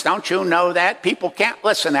 minutes. Don't you know that? People can't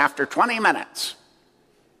listen after 20 minutes.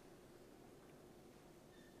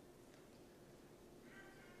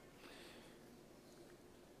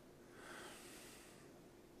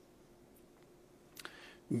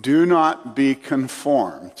 Do not be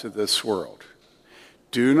conformed to this world.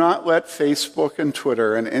 Do not let Facebook and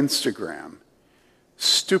Twitter and Instagram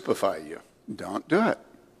stupefy you. Don't do it.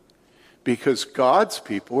 Because God's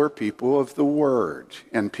people are people of the Word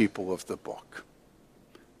and people of the book.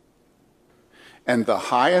 And the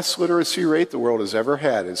highest literacy rate the world has ever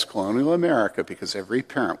had is colonial America, because every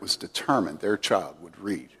parent was determined their child would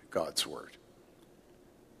read God's Word.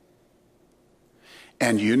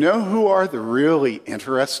 And you know who are the really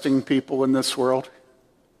interesting people in this world?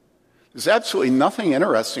 There's absolutely nothing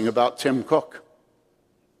interesting about Tim Cook.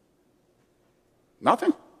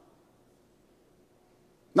 Nothing.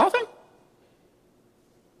 Nothing.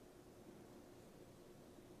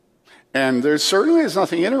 And there certainly is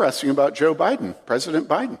nothing interesting about Joe Biden, President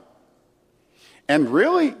Biden. And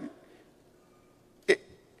really,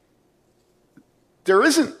 there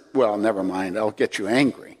isn't, well, never mind, I'll get you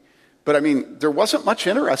angry. But I mean, there wasn't much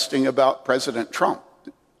interesting about President Trump.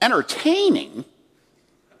 Entertaining.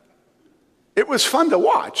 It was fun to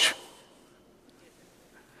watch.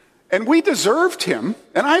 And we deserved him,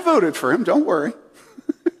 and I voted for him, don't worry.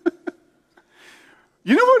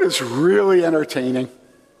 You know what is really entertaining?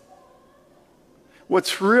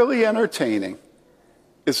 What's really entertaining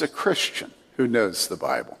is a Christian who knows the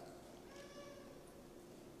Bible.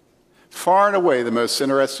 Far and away, the most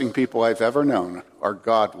interesting people I've ever known are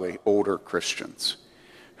godly, older Christians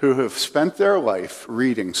who have spent their life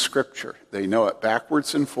reading Scripture. They know it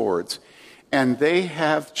backwards and forwards, and they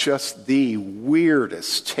have just the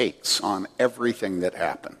weirdest takes on everything that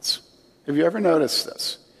happens. Have you ever noticed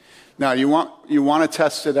this? Now, you want to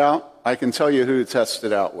test it out? I can tell you who to test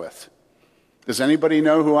it out with. Does anybody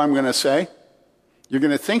know who I'm going to say? You're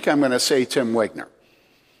going to think I'm going to say Tim Wagner.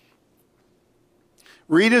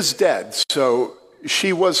 Rita's dead, so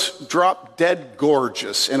she was drop dead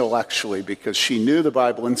gorgeous intellectually because she knew the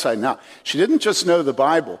Bible inside and out. She didn't just know the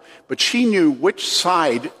Bible, but she knew which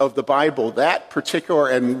side of the Bible that particular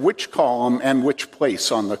and which column and which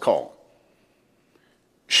place on the column.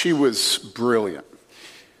 She was brilliant.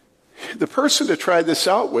 The person to try this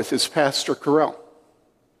out with is Pastor Carell.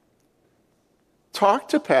 Talk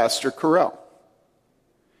to Pastor Carell.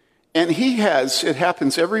 And it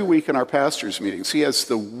happens every week in our pastors' meetings. He has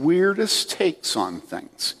the weirdest takes on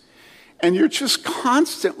things. And you're just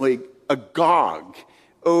constantly agog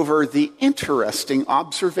over the interesting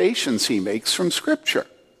observations he makes from Scripture.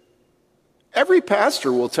 Every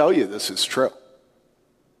pastor will tell you this is true.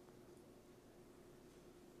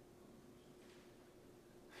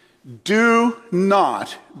 Do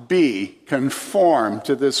not be conformed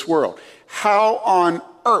to this world. How on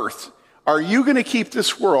earth are you going to keep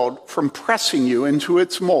this world from pressing you into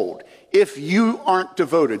its mold if you aren't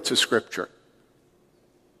devoted to Scripture?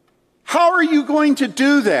 How are you going to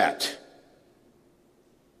do that?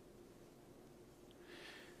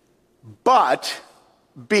 But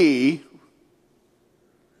be,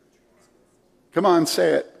 come on,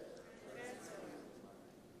 say it.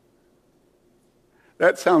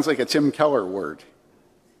 That sounds like a Tim Keller word.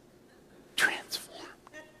 Transform.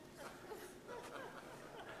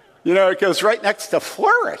 You know, it goes right next to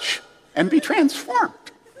flourish and be transformed.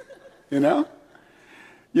 You know?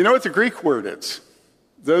 You know what the Greek word is?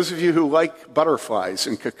 Those of you who like butterflies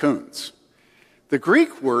and cocoons. The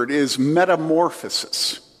Greek word is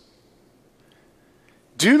metamorphosis.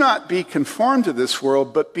 Do not be conformed to this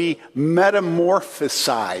world, but be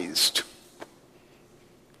metamorphosized.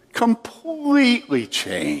 Completely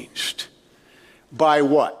changed. By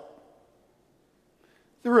what?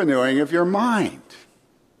 The renewing of your mind.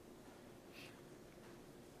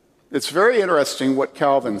 It's very interesting what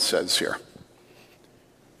Calvin says here.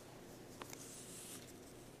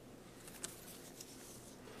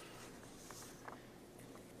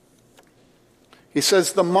 He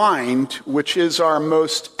says, the mind, which is our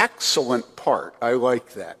most excellent part. I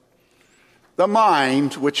like that. The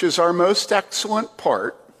mind, which is our most excellent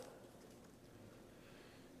part,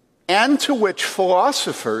 and to which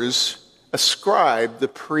philosophers ascribe the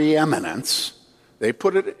preeminence. They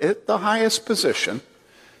put it at the highest position.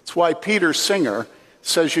 It's why Peter Singer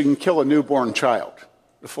says you can kill a newborn child,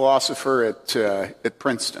 the philosopher at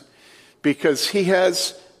Princeton, because he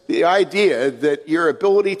has the idea that your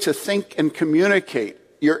ability to think and communicate,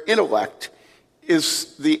 your intellect,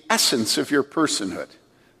 is the essence of your personhood.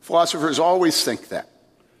 Philosophers always think that,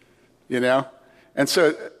 And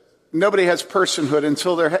so nobody has personhood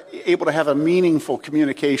until they're able to have a meaningful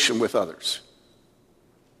communication with others,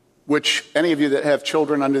 which any of you that have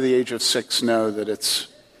children under the age of 6 know that it's,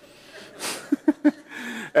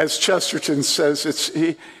 as Chesterton says,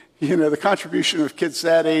 the contribution of kids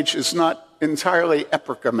that age is not entirely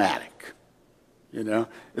epigrammatic.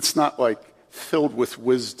 It's not like filled with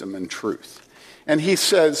wisdom and truth. And he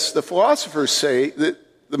says, the philosophers say that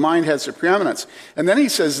the mind has the preeminence. And then he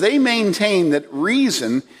says, they maintain that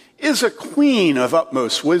reason is a queen of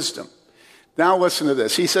utmost wisdom. Now listen to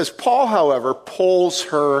this. He says, Paul, however, pulls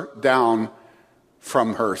her down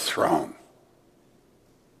from her throne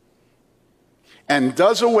and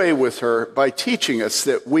does away with her by teaching us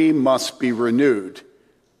that we must be renewed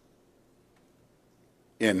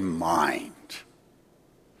in mind.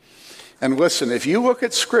 And listen, if you look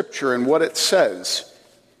at Scripture and what it says,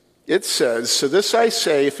 so this I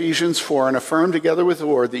say, Ephesians 4, and affirm together with the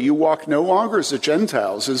Lord that you walk no longer as the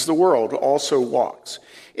Gentiles, as the world also walks,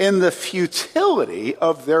 in the futility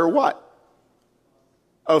of their what?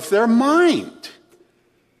 Of their mind.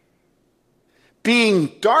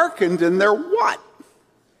 Being darkened in their what?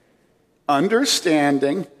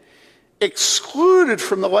 Understanding, excluded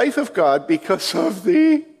from the life of God because of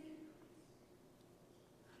the...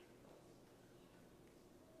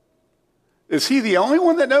 Is he the only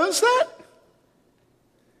one that knows that?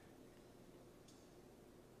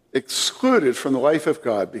 Excluded from the life of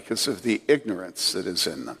God because of the ignorance that is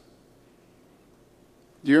in them.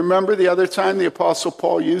 Do you remember the other time the Apostle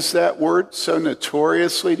Paul used that word so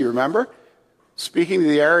notoriously? Do you remember? Speaking to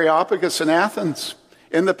the Areopagus in Athens.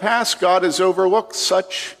 In the past, God has overlooked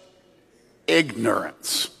such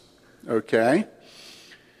ignorance. Okay?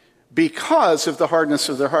 Because of the hardness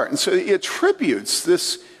of their heart. And so he attributes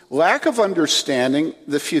this lack of understanding,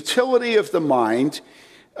 the futility of the mind,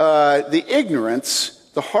 the ignorance,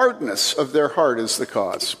 the hardness of their heart is the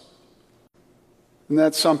cause. Isn't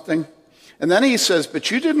that something? And then he says,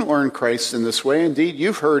 but you didn't learn Christ in this way. Indeed,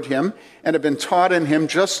 you've heard him and have been taught in him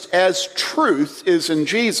just as truth is in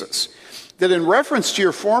Jesus. That in reference to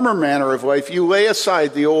your former manner of life, you lay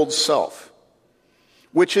aside the old self,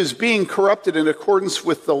 which is being corrupted in accordance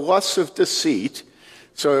with the lusts of deceit.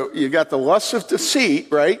 So you got the lusts of deceit,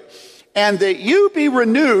 right? And that you be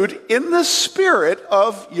renewed in the spirit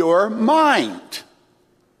of your mind.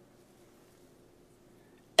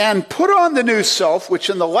 And put on the new self, which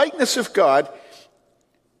in the likeness of God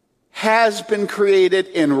has been created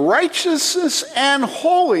in righteousness and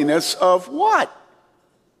holiness of what?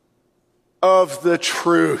 Of the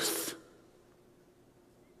truth.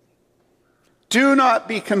 Do not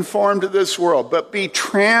be conformed to this world, but be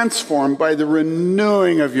transformed by the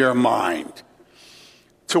renewing of your mind.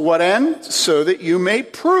 To what end? So that you may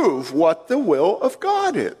prove what the will of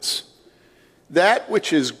God is. That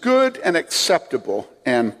which is good and acceptable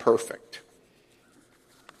and perfect.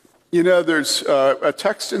 There's a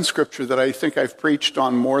text in Scripture that I think I've preached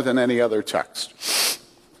on more than any other text.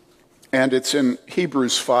 And it's in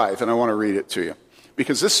Hebrews 5, and I want to read it to you.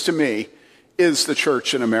 Because this, to me, is the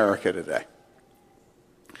church in America today.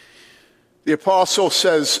 The apostle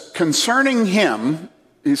says, concerning him,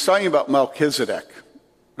 he's talking about Melchizedek,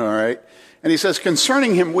 all right? And he says,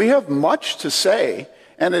 concerning him, we have much to say,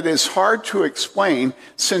 and it is hard to explain,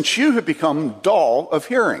 since you have become dull of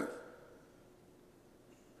hearing.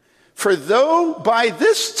 For though by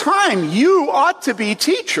this time you ought to be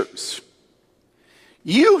teachers,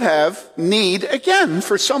 you have need again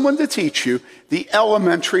for someone to teach you the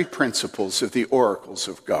elementary principles of the oracles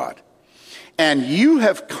of God. And you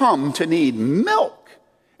have come to need milk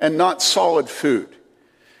and not solid food.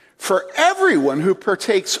 For everyone who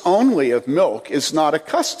partakes only of milk is not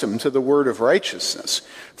accustomed to the word of righteousness,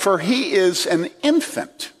 for he is an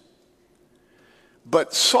infant.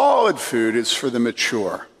 But solid food is for the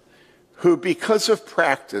mature, who because of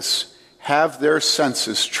practice have their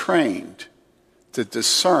senses trained to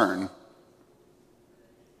discern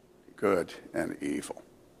good and evil.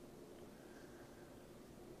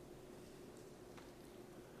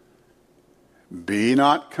 Be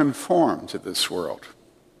not conformed to this world.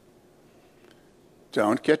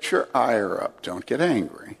 Don't get your ire up. Don't get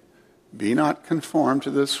angry. Be not conformed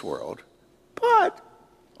to this world. But,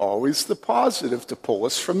 always the positive to pull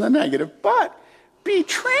us from the negative, but be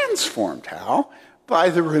transformed. How? By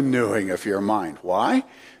the renewing of your mind. Why?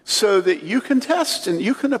 So that you can test and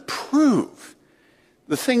you can approve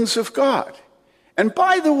the things of God. And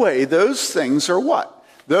by the way, those things are what?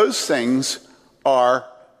 Those things are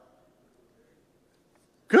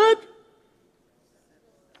good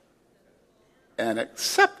and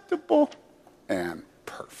acceptable and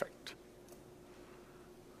perfect.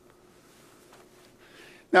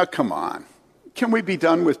 Now, come on. Can we be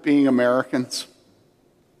done with being Americans?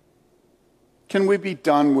 Can we be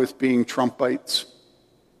done with being Trumpites?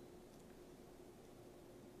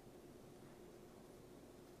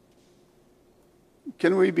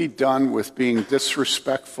 Can we be done with being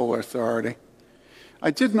disrespectful authority? I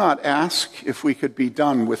did not ask if we could be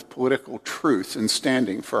done with political truth and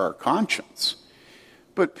standing for our conscience.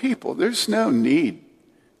 But people, there's no need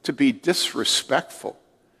to be disrespectful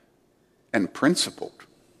and principled.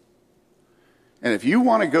 And if you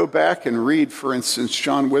want to go back and read, for instance,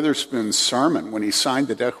 John Witherspoon's sermon when he signed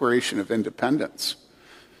the Declaration of Independence,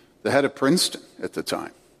 the head of Princeton at the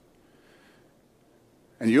time,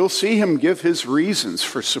 and you'll see him give his reasons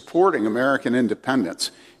for supporting American independence,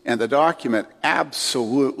 and the document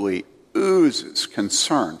absolutely oozes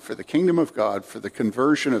concern for the kingdom of God, for the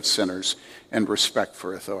conversion of sinners, and respect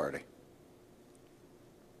for authority.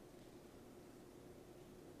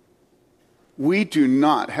 We do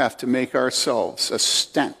not have to make ourselves a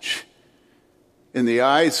stench in the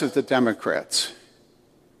eyes of the Democrats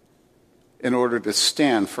in order to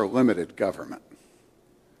stand for limited government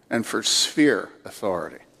and for sphere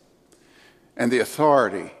authority and the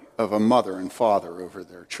authority of a mother and father over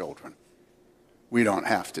their children. We don't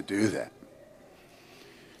have to do that.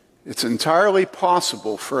 It's entirely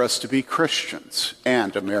possible for us to be Christians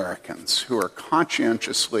and Americans who are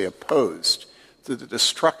conscientiously opposed to the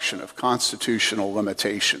destruction of constitutional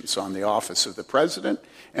limitations on the office of the president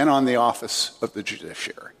and on the office of the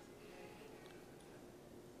judiciary.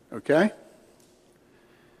 Okay?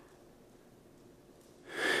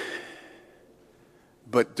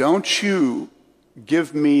 But don't you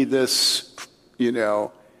give me this,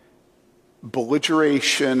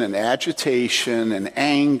 belligeration and agitation and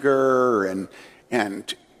anger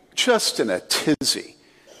and just in a tizzy.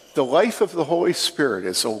 The life of the Holy Spirit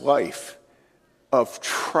is a life of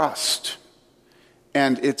trust,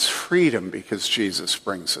 and it's freedom because Jesus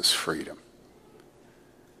brings us freedom.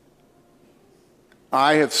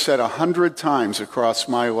 I have said 100 times across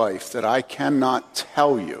my life that I cannot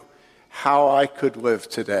tell you how I could live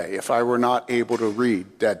today if I were not able to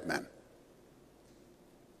read Dead Men.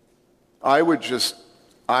 I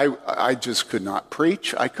just could not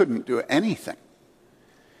preach. I couldn't do anything.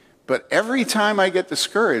 But every time I get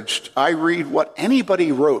discouraged, I read what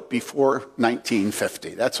anybody wrote before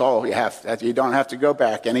 1950. That's all you have. You don't have to go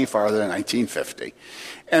back any farther than 1950.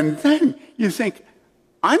 And then you think,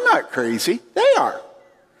 I'm not crazy. They are.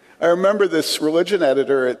 I remember this religion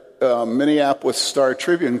editor at Minneapolis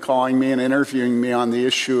Star-Tribune calling me and interviewing me on the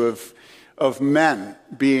issue of men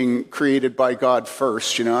being created by God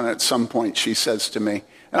first, and at some point she says to me,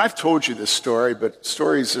 and I've told you this story, but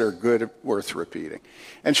stories that are good are worth repeating.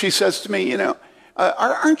 And she says to me,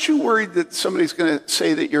 aren't you worried that somebody's going to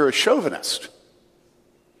say that you're a chauvinist?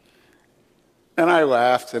 And I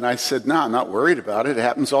laughed and I said, no, I'm not worried about it. It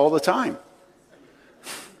happens all the time.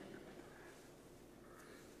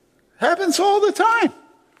 Happens all the time.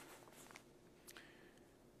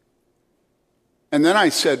 And then I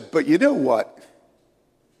said, but you know what?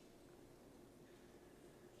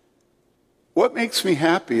 What makes me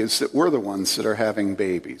happy is that we're the ones that are having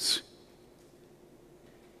babies.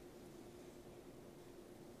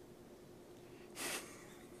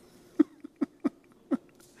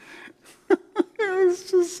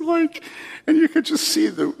 It's just like, and you could just see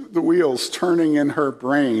the wheels turning in her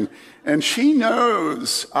brain. And she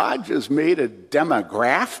knows I just made a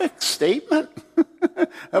demographic statement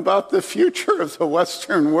about the future of the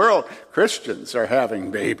Western world. Christians are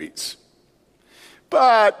having babies.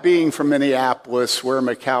 But being from Minneapolis, where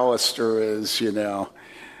McAllister is,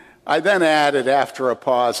 I then added after a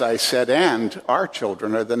pause, I said, and our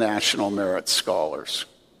children are the National Merit Scholars.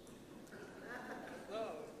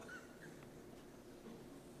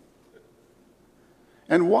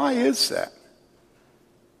 And why is that?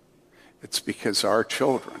 It's because our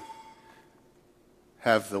children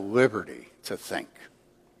have the liberty to think.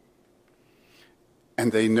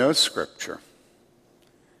 And they know Scripture.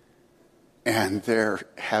 And they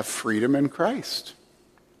have freedom in Christ.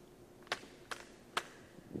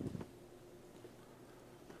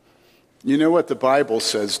 You know what the Bible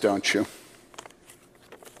says, don't you?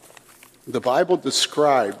 The Bible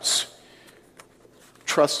describes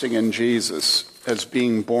trusting in Jesus as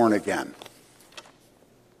being born again.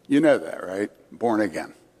 You know that, right? Born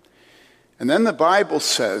again. And then the Bible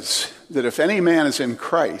says that if any man is in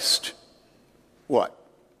Christ, what?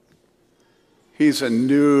 He's a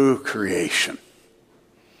new creation.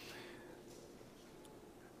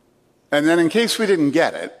 And then in case we didn't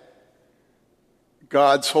get it,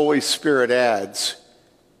 God's Holy Spirit adds,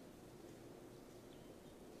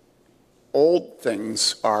 old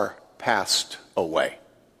things are passed away.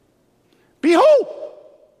 Behold,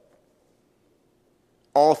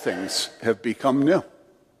 all things have become new.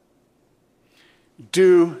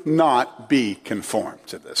 Do not be conformed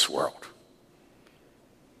to this world.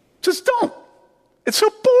 Just don't. It's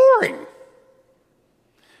so boring.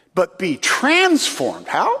 But be transformed.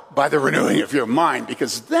 How? By the renewing of your mind,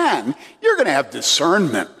 because then you're going to have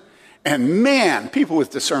discernment. And man, people with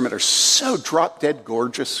discernment are so drop-dead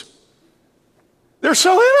gorgeous. They're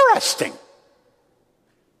so interesting.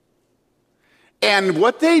 And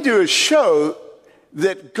what they do is show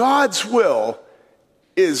that God's will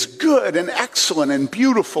is good and excellent and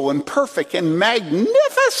beautiful and perfect and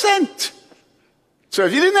magnificent. So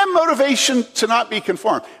if you didn't have motivation to not be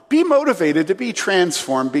conformed, be motivated to be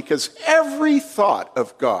transformed, because every thought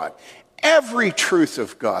of God, every truth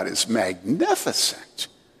of God is magnificent.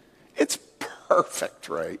 It's perfect,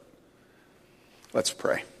 right? Let's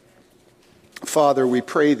pray. Father, we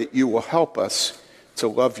pray that you will help us to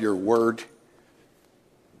love your word.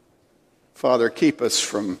 Father, keep us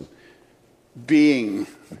from being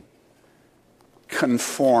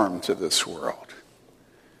conformed to this world.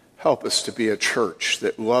 Help us to be a church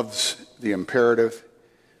that loves the imperative,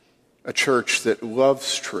 a church that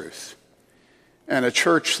loves truth, and a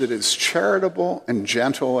church that is charitable and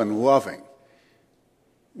gentle and loving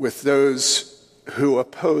with those who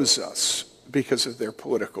oppose us because of their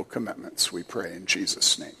political commitments. We pray in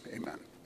Jesus' name. Amen.